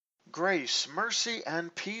Grace, mercy,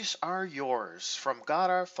 and peace are yours from God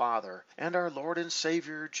our Father and our Lord and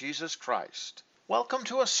Savior Jesus Christ. Welcome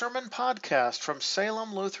to a sermon podcast from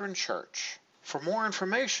Salem Lutheran Church. For more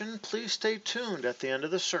information, please stay tuned at the end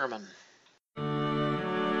of the sermon.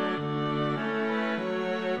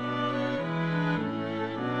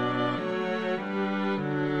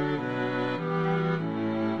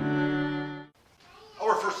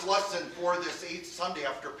 Our first lesson for this 8th Sunday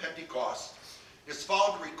after Pentecost is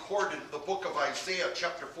found recorded in the book of Isaiah,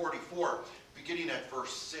 chapter 44, beginning at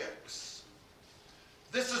verse 6.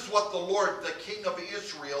 This is what the Lord, the King of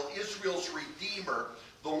Israel, Israel's Redeemer,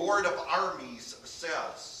 the Lord of armies,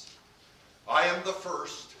 says. I am the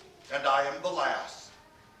first, and I am the last.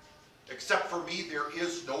 Except for me there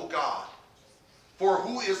is no God. For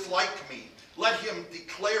who is like me? Let him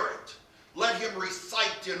declare it. Let him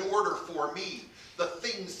recite in order for me the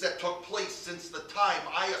things that took place since the time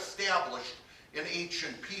I established an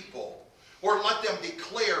ancient people. Or let them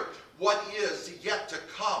declare what is yet to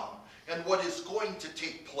come and what is going to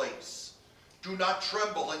take place. Do not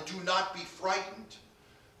tremble and do not be frightened.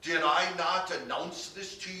 Did I not announce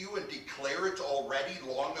this to you and declare it already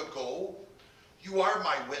long ago? You are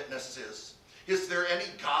my witnesses. Is there any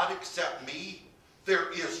God except me?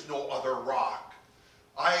 There is no other rock.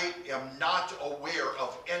 I am not aware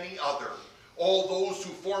of any other. All those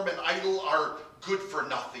who form an idol are good for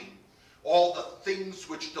nothing. All the things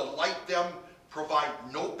which delight them provide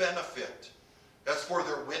no benefit. As for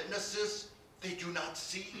their witnesses, they do not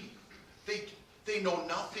see. They know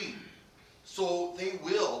nothing. So they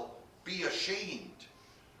will be ashamed.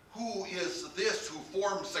 Who is this who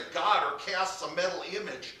forms a god or casts a metal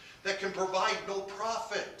image that can provide no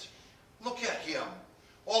profit? Look at him.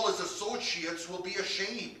 All his associates will be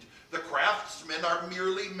ashamed. The craftsmen are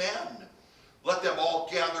merely men. Let them all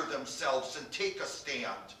gather themselves and take a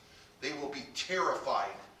stand. They will be terrified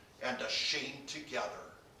and ashamed together.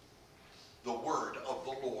 The word of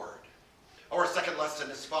the Lord. Our second lesson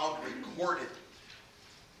is found recorded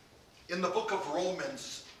in the book of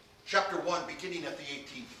Romans, chapter 1, beginning at the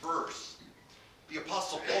 18th verse. The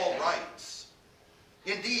Apostle Paul writes,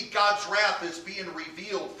 Indeed, God's wrath is being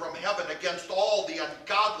revealed from heaven against all the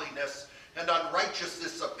ungodliness and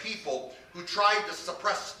unrighteousness of people who tried to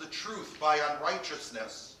suppress the truth by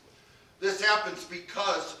unrighteousness. This happens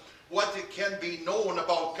because what can be known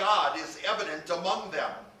about God is evident among them,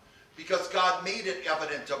 because God made it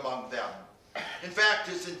evident among them. In fact,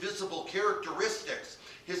 his invisible characteristics,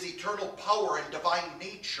 his eternal power and divine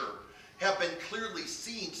nature have been clearly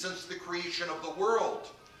seen since the creation of the world,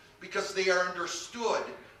 because they are understood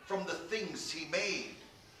from the things he made.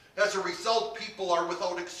 As a result, people are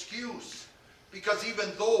without excuse, because even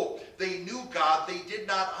though they knew God, they did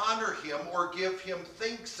not honor him or give him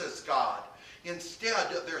thanks as God. Instead,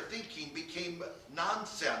 their thinking became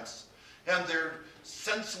nonsense, and their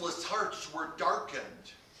senseless hearts were darkened.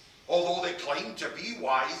 Although they claimed to be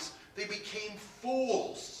wise, they became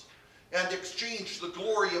fools and exchanged the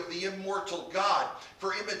glory of the immortal God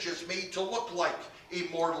for images made to look like a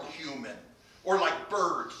mortal human, or like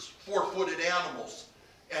birds, four-footed animals,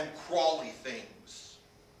 and crawly things.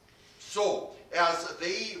 So, as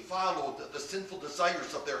they followed the sinful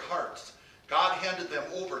desires of their hearts, God handed them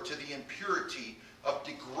over to the impurity of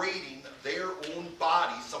degrading their own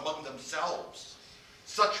bodies among themselves.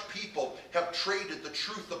 Such people have traded the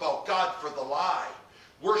truth about God for the lie,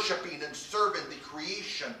 worshiping and serving the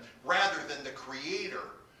creation rather than the Creator,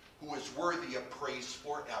 who is worthy of praise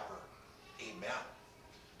forever. Amen.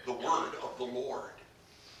 The word of the Lord.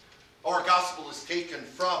 Our gospel is taken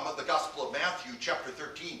from the Gospel of Matthew, chapter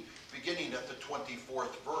 13, beginning at the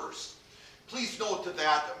 24th verse. Please note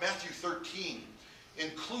that Matthew 13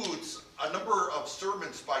 includes a number of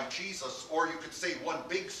sermons by Jesus, or you could say one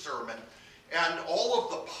big sermon, and all of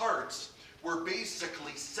the parts were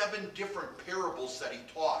basically 7 different parables that he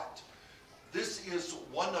taught. This is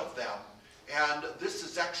one of them, and this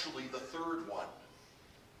is actually the third one.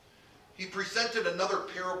 He presented another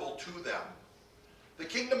parable to them. The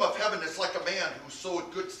kingdom of heaven is like a man who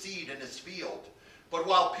sowed good seed in his field. But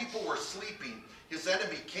while people were sleeping, his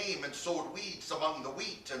enemy came and sowed weeds among the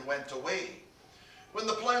wheat and went away. When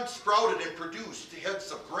the plant sprouted and produced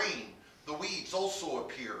heads of grain, the weeds also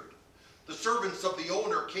appeared. The servants of the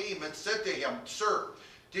owner came and said to him, Sir,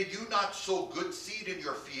 did you not sow good seed in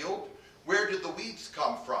your field? Where did the weeds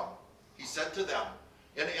come from? He said to them,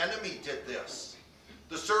 An enemy did this.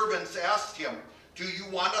 The servants asked him, Do you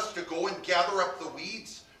want us to go and gather up the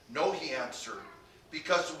weeds? No, he answered,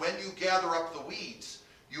 because when you gather up the weeds,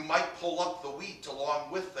 you might pull up the wheat along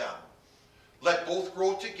with them. Let both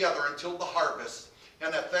grow together until the harvest,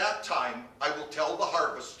 and at that time I will tell the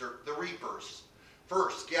harvester, the reapers,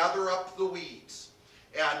 First, gather up the weeds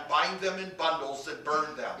and bind them in bundles and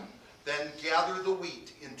burn them. Then gather the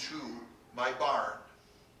wheat into my barn.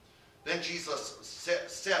 Then Jesus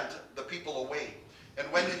sent the people away and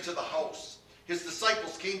went into the house. His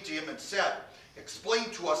disciples came to him and said, "Explain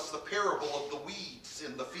to us the parable of the weeds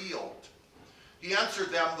in the field." He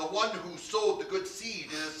answered them, "The one who sowed the good seed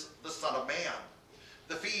is the Son of Man.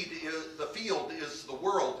 The field is the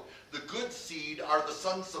world. The good seed are the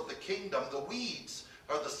sons of the kingdom. The weeds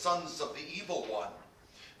are the sons of the evil one.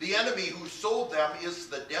 The enemy who sowed them is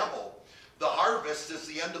the devil. The harvest is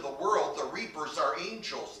the end of the world. The reapers are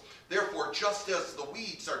angels. Therefore, just as the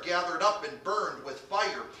weeds are gathered up and burned with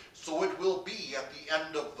fire, so it will be at the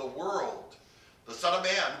end of the world. The Son of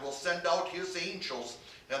Man will send out his angels,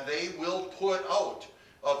 and they will put out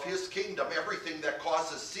of his kingdom everything that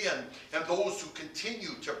causes sin and those who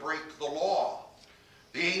continue to break the law.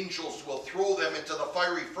 The angels will throw them into the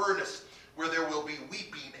fiery furnace, where there will be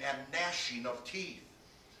weeping and gnashing of teeth.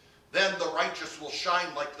 Then the righteous will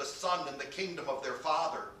shine like the sun in the kingdom of their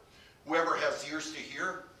Father. Whoever has ears to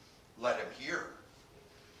hear, let him hear."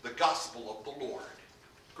 The gospel of the Lord.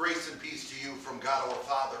 Grace and peace to you from God our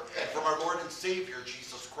Father and from our Lord and Savior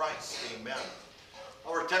Jesus Christ. Amen.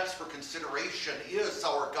 Our text for consideration is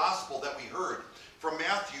our gospel that we heard from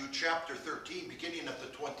Matthew chapter 13, beginning at the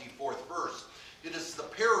 24th verse. It is the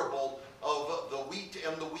parable of the wheat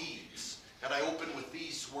and the weeds. And I open with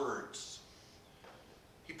these words.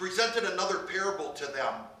 He presented another parable to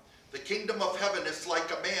them. "The kingdom of heaven is like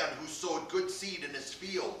a man who sowed good seed in his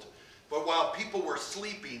field. But while people were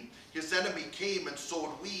sleeping, his enemy came and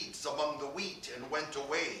sowed weeds among the wheat and went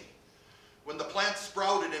away. When the plant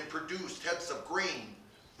sprouted and produced heads of grain,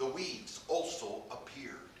 the weeds also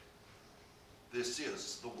appeared." This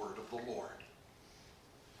is the word of the Lord.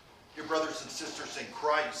 Dear brothers and sisters in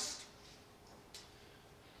Christ,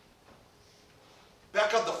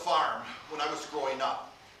 back on the farm when I was growing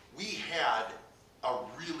up, we had a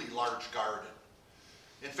really large garden.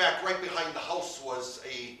 In fact, right behind the house was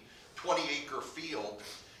a 20-acre field.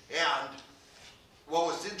 And what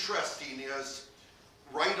was interesting is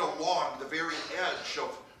right along the very edge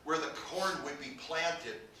of where the corn would be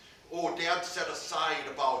planted, Dad set aside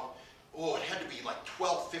about, it had to be like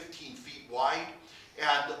 12, 15 feet wide,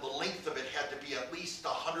 and the length of it had to be at least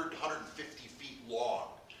 100, 150 feet long.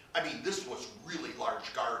 I mean, this was really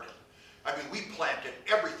large garden. I mean, we planted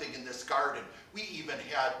everything in this garden. We even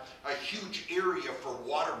had a huge area for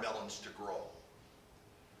watermelons to grow.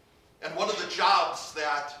 And one of the jobs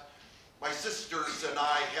that my sisters and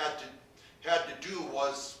I had to do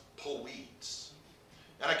was pull weeds.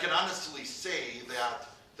 And I can honestly say that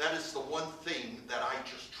that is the one thing that I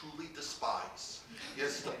just truly despise,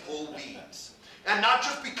 is to pull weeds. And not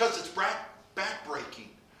just because it's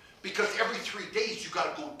back-breaking, because every 3 days you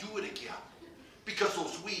got to go do it again, because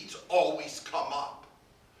those weeds always come up.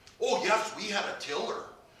 Oh yes, we had a tiller.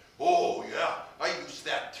 Oh yeah, I used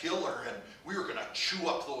that tiller and we were going to chew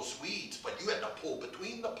up those weeds, but you had to pull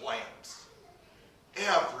between the plants.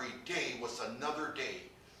 Every day was another day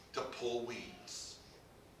to pull weeds.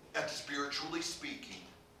 And spiritually speaking,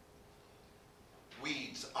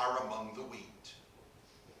 weeds are among the wheat.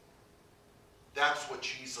 That's what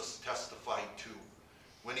Jesus testified to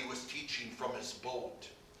when he was teaching from his boat.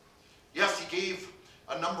 Yes, he gave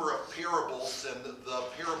a number of parables, and the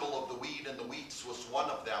parable of the wheat and the wheats was one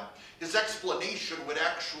of them. His explanation would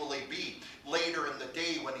actually be later in the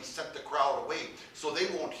day when he sent the crowd away, so they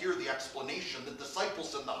won't hear the explanation. The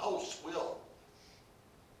disciples in the house will.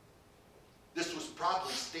 This was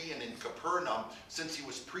probably staying in Capernaum, since he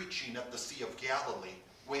was preaching at the Sea of Galilee,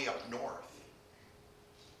 way up north.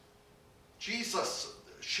 Jesus,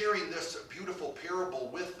 sharing this beautiful parable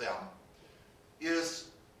with them, is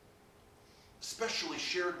especially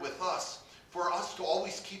shared with us for us to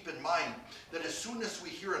always keep in mind that as soon as we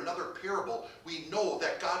hear another parable, we know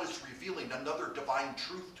that God is revealing another divine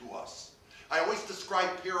truth to us. I always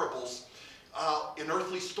describe parables an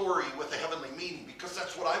earthly story with a heavenly meaning, because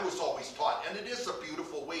that's what I was always taught, and it is a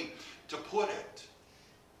beautiful way to put it.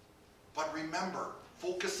 But remember,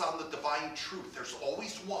 focus on the divine truth. There's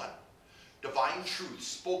always one divine truth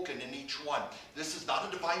spoken in each one. This is not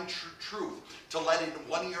a divine truth to let in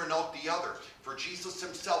one ear and out the other, for Jesus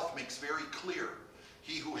himself makes very clear,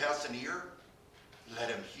 he who has an ear, let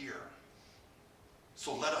him hear.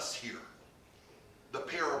 So let us hear the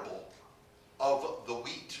parable of the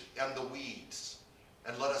wheat and the weeds,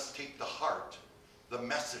 and let us take to heart the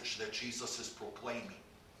message that Jesus is proclaiming.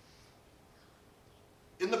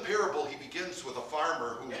 In the parable, he begins with a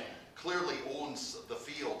farmer who clearly owns the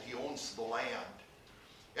field. He owns the land.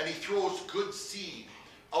 And he throws good seed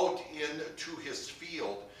out into his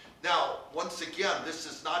field. Now, once again, this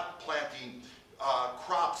is not planting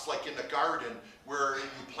crops like in a garden where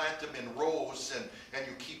you plant them in rows and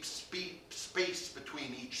you keep space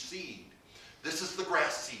between each seed. This is the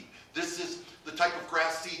grass seed. This is the type of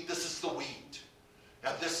grass seed. This is the wheat.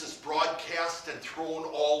 And this is broadcast and thrown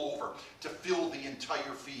all over to fill the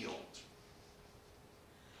entire field.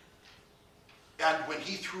 And when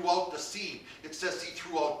he threw out the seed, it says he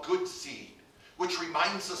threw out good seed, which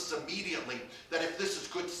reminds us immediately that if this is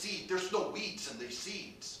good seed, there's no weeds in these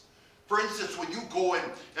seeds. For instance, when you go in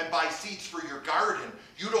and buy seeds for your garden,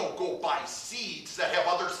 you don't go buy seeds that have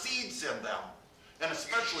other seeds in them, and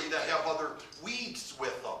especially that have other weeds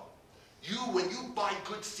with them. When you buy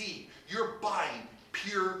good seed, you're buying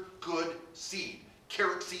pure good seed.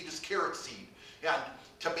 Carrot seed is carrot seed, and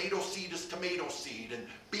tomato seed is tomato seed, and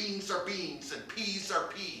beans are beans, and peas are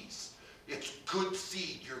peas. It's good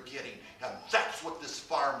seed you're getting, and that's what this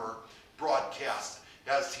farmer broadcast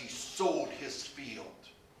as he sowed his field.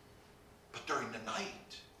 But during the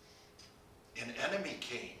night, an enemy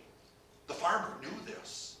came. The farmer knew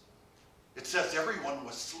this. It says everyone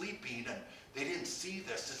was sleeping and they didn't see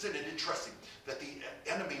this. Isn't it interesting that the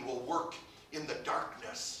enemy will work in the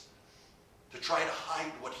darkness to try to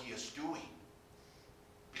hide what he is doing?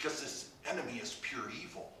 Because this enemy is pure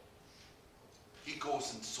evil. He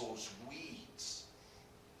goes and sows weeds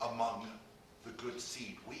among the good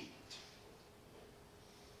seed wheat.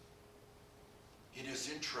 It is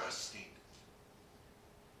interesting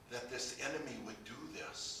that this enemy would do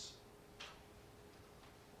this.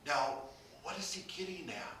 Now, what is he getting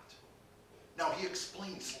at? Now, he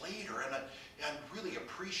explains later, and really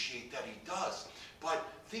appreciate that he does. But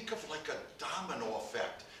think of like a domino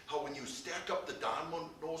effect. How when you stack up the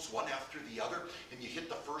dominoes one after the other, and you hit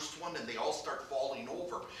the first one, and they all start falling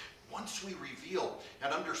over. Once we reveal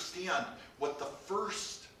and understand what the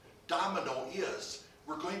first domino is,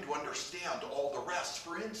 we're going to understand all the rest.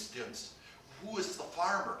 For instance, who is the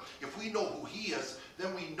farmer? If we know who he is,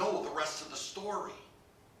 then we know the rest of the story.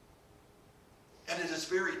 And it is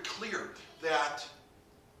very clear that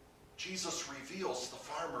Jesus reveals the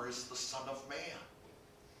farmer is the Son of Man.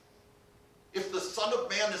 If the Son of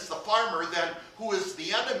Man is the farmer, then who is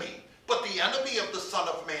the enemy? But the enemy of the Son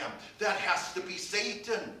of Man, that has to be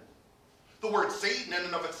Satan. The word Satan in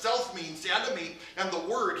and of itself means enemy, and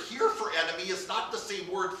the word here for enemy is not the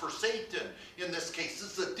same word for Satan. In this case,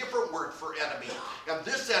 it's a different word for enemy. And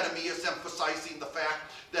this enemy is emphasizing the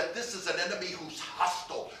fact that this is an enemy who's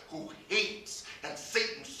hostile, who hates, and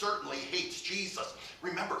Satan certainly hates Jesus.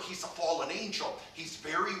 Remember, he's a fallen angel. He's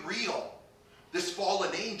very real. This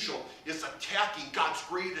fallen angel is attacking God's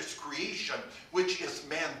greatest creation, which is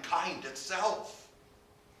mankind itself.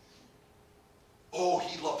 Oh,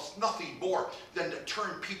 he loves nothing more than to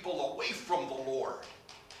turn people away from the Lord.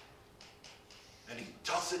 And he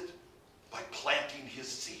does it by planting his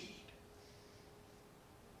seed.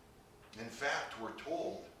 In fact, we're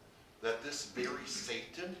told that this very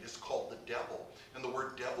Satan is called the devil. And the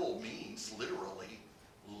word devil means literally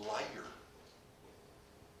liar.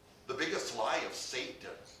 The biggest lie of Satan,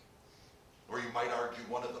 or you might argue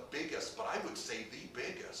one of the biggest, but I would say the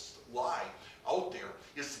biggest lie out there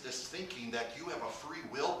is this thinking that you have a free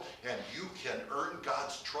will and you can earn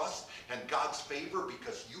God's trust and God's favor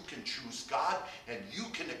because you can choose God and you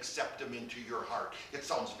can accept him into your heart. It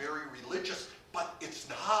sounds very religious, but it's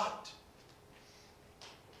not.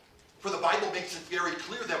 For the Bible makes it very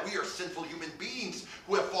clear that we are sinful human beings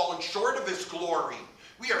who have fallen short of his glory.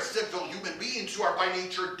 We are sinful human beings who are by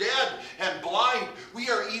nature dead and blind. We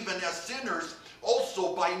are even as sinners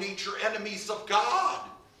also by nature enemies of God.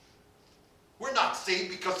 We're not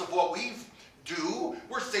saved because of what we do.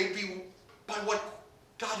 We're saved by what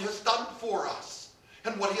God has done for us.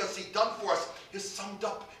 And what has he done for us is summed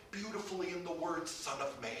up beautifully in the word Son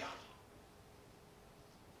of Man.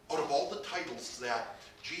 Out of all the titles that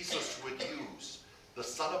Jesus would use, the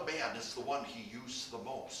Son of Man is the one he used the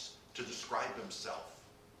most to describe himself.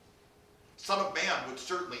 Son of Man would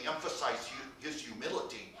certainly emphasize his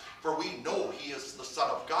humility, for we know he is the Son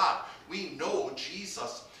of God. We know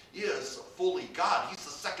Jesus is fully God. He's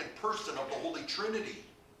the second person of the Holy Trinity.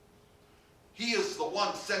 He is the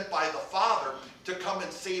one sent by the Father to come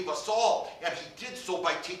and save us all, and he did so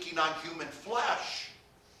by taking on human flesh.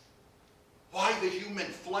 Why the human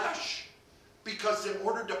flesh? Because in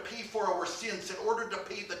order to pay for our sins, in order to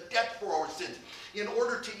pay the debt for our sins, in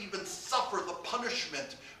order to even suffer the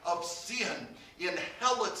punishment of sin in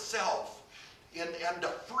hell itself, and to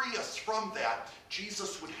free us from that,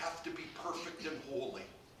 Jesus would have to be perfect and holy.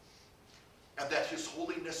 And that his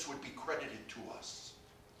holiness would be credited to us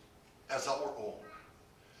as our own.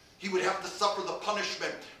 He would have to suffer the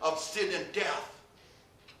punishment of sin and death.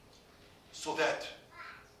 so that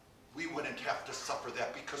we wouldn't have to suffer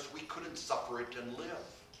that, because we couldn't suffer it and live.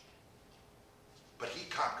 But he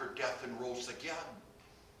conquered death and rose again,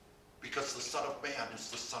 because the Son of Man is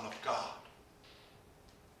the Son of God.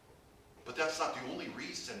 But that's not the only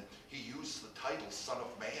reason he used the title Son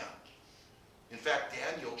of Man. In fact,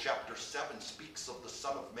 Daniel chapter 7 speaks of the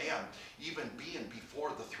Son of Man even being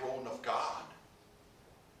before the throne of God.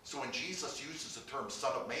 So when Jesus uses the term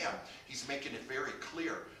Son of Man, he's making it very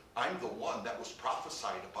clear, I'm the one that was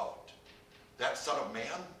prophesied about. That Son of Man,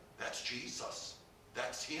 that's Jesus.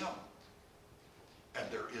 That's him. And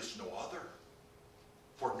there is no other.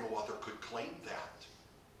 For no other could claim that.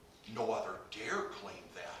 No other dare claim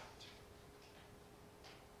that.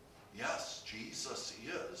 Yes, Jesus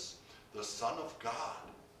is the Son of God.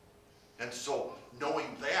 And so,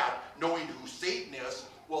 knowing that, knowing who Satan is,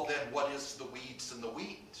 well then what is the weeds and the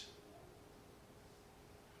wheat?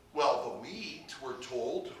 Well, the wheat, we're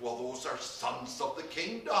told, well, those are sons of the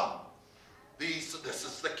kingdom. This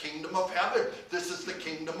is the kingdom of heaven. This is the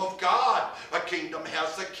kingdom of God. A kingdom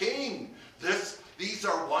has a king. These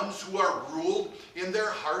are ones who are ruled in their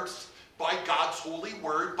hearts by God's holy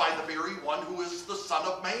word, by the very one who is the Son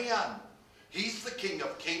of Man. He's the King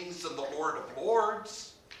of kings and the Lord of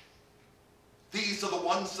lords. These are the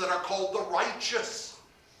ones that are called the righteous.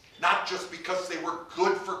 Not just because they were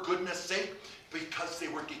good for goodness sake, because they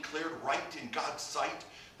were declared right in God's sight,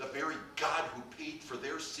 the very God who paid for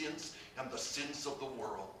their sins and the sins of the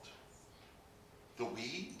world. The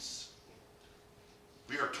weeds,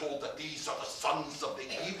 we are told that these are the sons of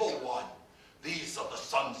the evil one. These are the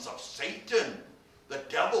sons of Satan, the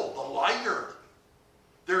devil, the liar.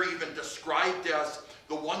 They're even described as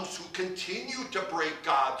the ones who continue to break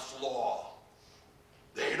God's law.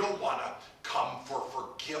 They don't want to come for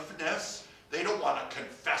forgiveness. They don't want to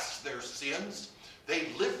confess their sins. They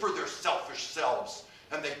live for their selfish selves,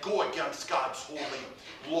 and they go against God's holy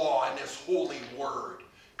law and his holy word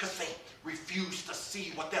because they refuse to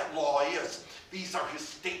see what that law is. These are his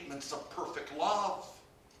statements of perfect love.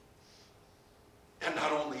 And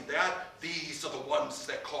not only that, these are the ones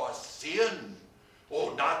that cause sin.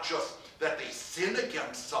 Oh, not just that they sin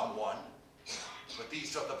against someone, but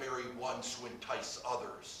these are the very ones who entice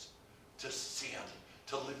others to sin,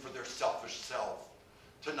 to live for their selfish self,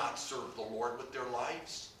 to not serve the Lord with their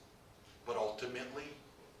lives, but ultimately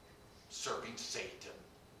serving Satan.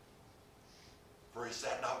 For is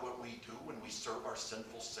that not what we do when we serve our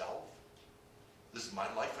sinful self? This is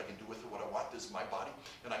my life, I can do with it what I want. This is my body,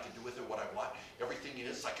 and I can do with it what I want. Everything it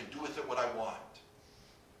is, I can do with it what I want.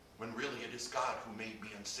 When really it is God who made me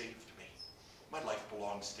and saved me. My life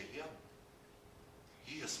belongs to him.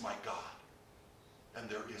 He is my God, and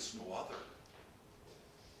there is no other.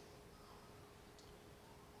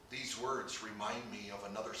 These words remind me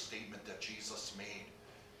of another statement that Jesus made.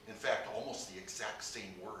 In fact, almost the exact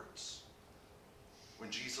same words.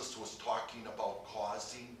 When Jesus was talking about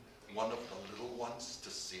causing one of the little ones to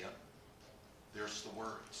sin, there's the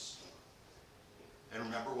words. And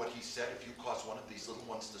remember what he said, if you cause one of these little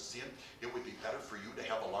ones to sin, it would be better for you to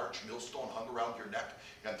have a large millstone hung around your neck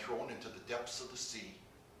and thrown into the depths of the sea.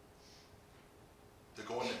 To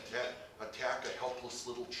go and attack a helpless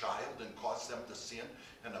little child and cause them to sin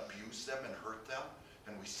and abuse them and hurt them.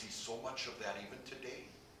 And we see so much of that even today.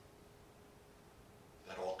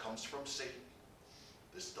 That all comes from Satan.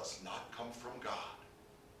 This does not come from God.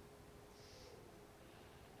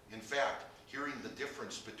 In fact, hearing the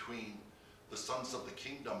difference between the sons of the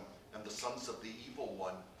kingdom and the sons of the evil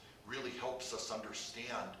one really helps us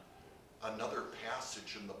understand another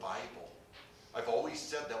passage in the Bible. I've always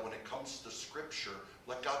said that when it comes to Scripture,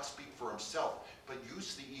 let God speak for himself, but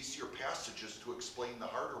use the easier passages to explain the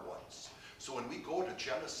harder ones. So when we go to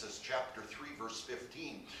Genesis chapter 3, verse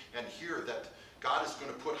 15, and hear that God is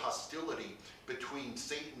going to put hostility between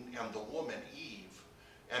Satan and the woman, Eve,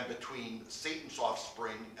 and between Satan's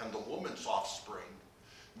offspring and the woman's offspring,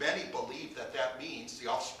 many believe that that means the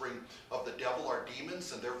offspring of the devil are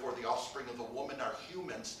demons, and therefore the offspring of the woman are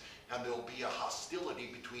humans, and there'll be a hostility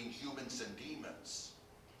between humans and demons.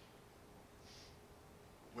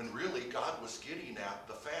 When really God was getting at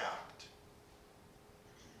the fact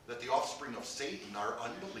that the offspring of Satan are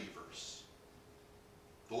unbelievers.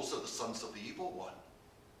 Those are the sons of the evil one.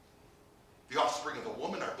 The offspring of the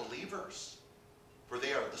woman are believers, for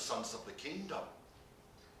they are the sons of the kingdom.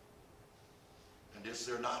 And is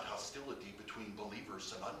there not hostility between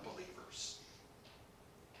believers and unbelievers?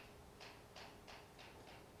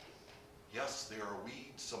 Yes, there are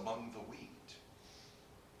weeds among the wheat,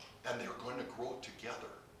 and they're going to grow together.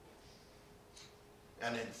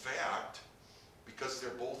 And in fact, because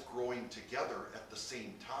they're both growing together at the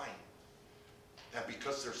same time, And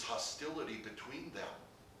because there's hostility between them,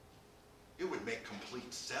 it would make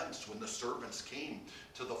complete sense when the servants came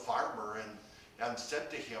to the farmer and said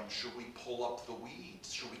to him, should we pull up the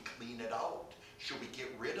weeds? Should we clean it out? Should we get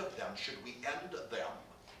rid of them? Should we end them?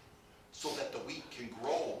 So that the wheat can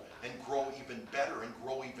grow and grow even better and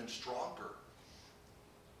grow even stronger.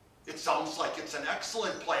 It sounds like it's an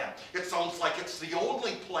excellent plan. It sounds like it's the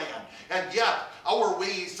only plan. And yet, our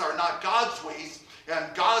ways are not God's ways,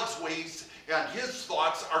 and God's ways and his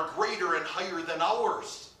thoughts are greater and higher than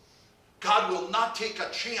ours. God will not take a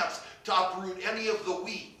chance to uproot any of the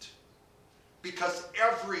wheat, because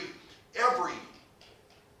every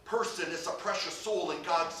person is a precious soul in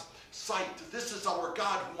God's sight. This is our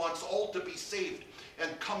God who wants all to be saved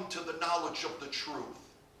and come to the knowledge of the truth.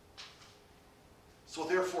 So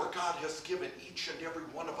therefore, God has given each and every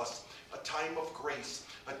one of us a time of grace,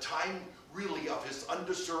 a time really of his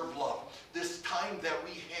undeserved love, this time that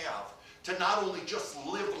we have to not only just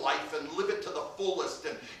live life and live it to the fullest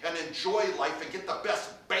and enjoy life and get the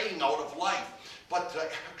best bang out of life, but to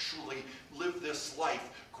actually live this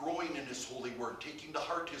life growing in his holy word, taking to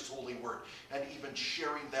heart his holy word, and even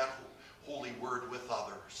sharing that holy word with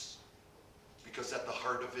others. Because at the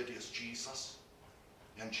heart of it is Jesus,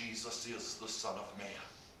 and Jesus is the Son of Man.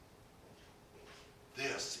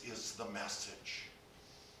 This is the message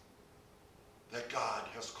that God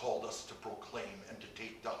has called us to proclaim and to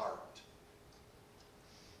take to heart.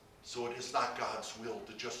 So it is not God's will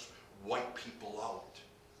to just wipe people out.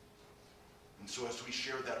 And so as we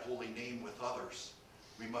share that holy name with others,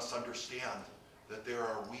 we must understand that there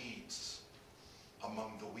are weeds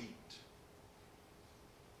among the wheat.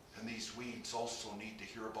 And these weeds also need to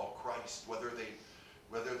hear about Christ, whether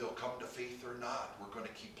they'll come to faith or not. We're going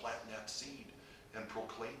to keep planting that seed and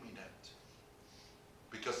proclaiming it.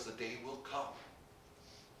 Because the day will come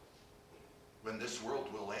when this world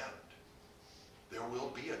will end. There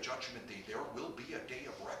will be a judgment day. There will be a day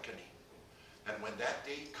of reckoning. And when that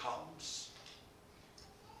day comes,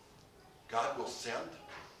 God will send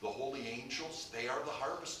the holy angels. They are the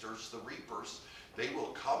harvesters, the reapers. They will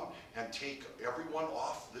come and take everyone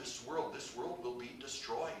off this world. This world will be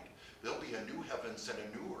destroyed. There'll be a new heavens and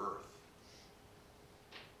a new earth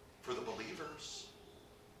for the believers.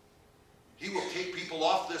 He will take people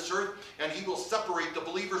off this earth, and he will separate the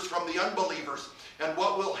believers from the unbelievers. And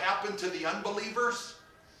what will happen to the unbelievers?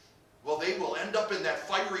 Well, they will end up in that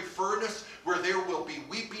fiery furnace where there will be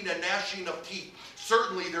weeping and gnashing of teeth.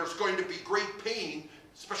 Certainly there's going to be great pain,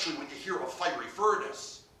 especially when you hear of a fiery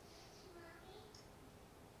furnace.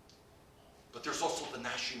 But there's also the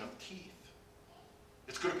gnashing of teeth.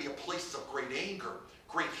 It's going to be a place of great anger,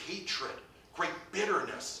 great hatred, great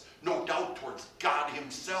bitterness, no doubt towards God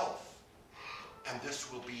himself. And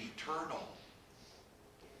this will be eternal.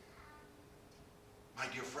 My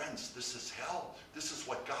dear friends, this is hell. This is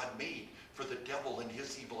what God made for the devil and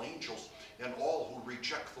his evil angels and all who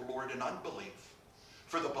reject the Lord in unbelief.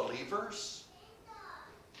 For the believers,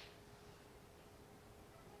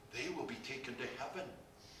 they will be taken to heaven,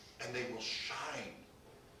 and they will shine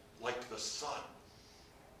like the sun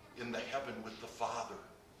in the heaven with the Father.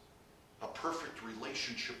 A perfect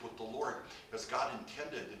relationship with the Lord as God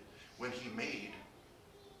intended when he made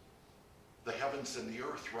the heavens and the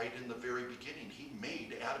earth right in the very beginning. He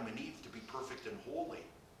made Adam and Eve to be perfect and holy.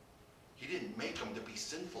 He didn't make them to be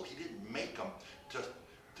sinful. He didn't make them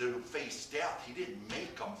to face death. He didn't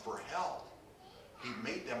make them for hell. He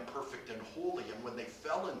made them perfect and holy. And when they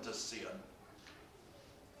fell into sin,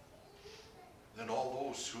 then all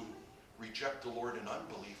those who reject the Lord in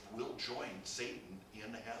unbelief will join Satan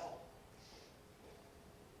in hell.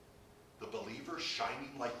 The believers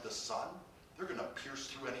shining like the sun, they're going to pierce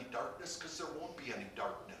through any darkness because there won't be any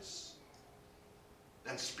darkness.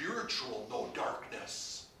 And spiritual, no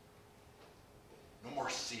darkness. No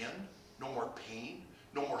more sin, no more pain,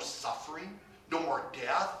 no more suffering, no more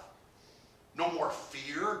death, no more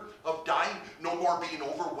fear of dying, no more being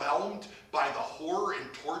overwhelmed by the horror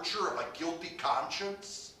and torture of a guilty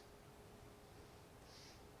conscience.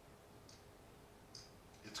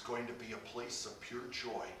 It's going to be a place of pure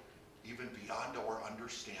joy, even beyond our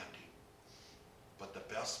understanding. But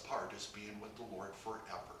the best part is being with the Lord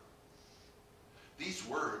forever. These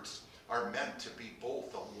words are meant to be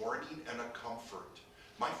both a warning and a comfort.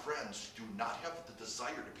 My friends, do not have the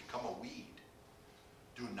desire to become a weed.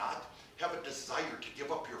 Do not have a desire to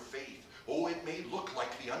give up your faith. Oh, it may look like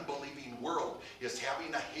the unbelieving world is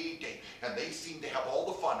having a heyday, and they seem to have all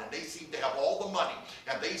the fun, and they seem to have all the money,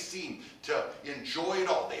 and they seem to enjoy it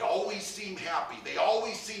all. They always seem happy. They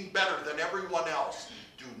always seem better than everyone else.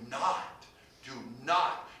 Do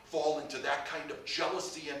not fall into that kind of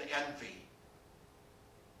jealousy and envy.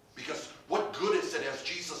 Because What good is it, as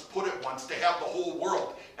Jesus put it once, to have the whole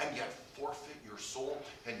world and yet forfeit your soul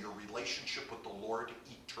and your relationship with the Lord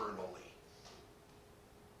eternally?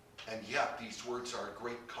 And yet these words are a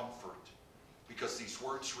great comfort, because these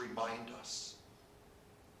words remind us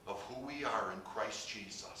of who we are in Christ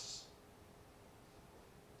Jesus.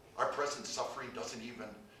 Our present suffering doesn't even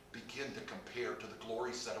begin to compare to the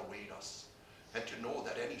glories that await us. And to know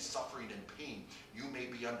that any suffering and pain you may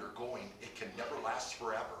be undergoing, it can never last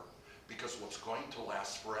forever, because what's going to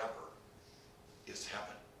last forever is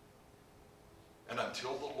heaven. And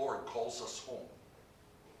until the Lord calls us home,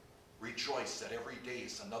 rejoice that every day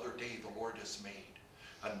is another day the Lord has made.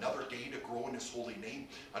 Another day to grow in his holy name,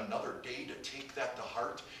 another day to take that to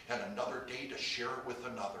heart, and another day to share it with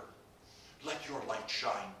another. Let your light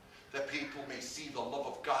shine, that people may see the love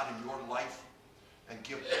of God in your life and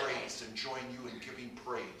give praise and join you in giving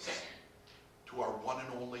praise to our one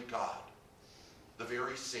and only God, the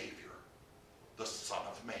very Savior, the Son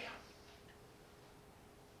of Man.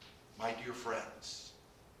 My dear friends,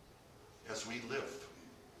 as we live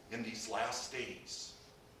in these last days,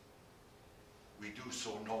 we do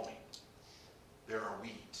so knowing there are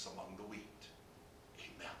weeds among the wheat.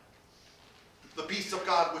 Amen. The peace of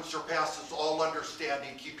God, which surpasses all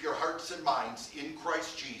understanding, keep your hearts and minds in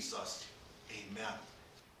Christ Jesus. Amen.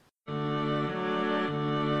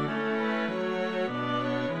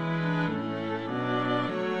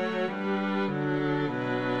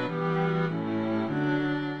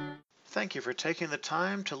 Thank you for taking the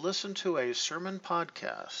time to listen to a sermon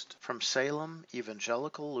podcast from Salem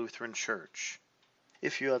Evangelical Lutheran Church.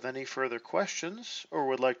 If you have any further questions or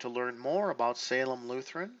would like to learn more about Salem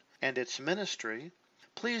Lutheran and its ministry,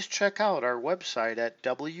 please check out our website at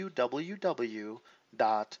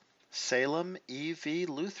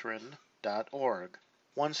www.salemevlutheran.org.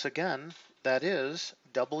 Once again, that is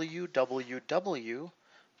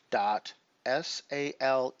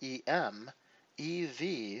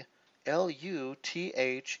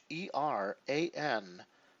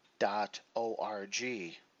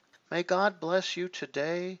May God bless you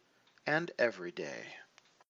today and every day.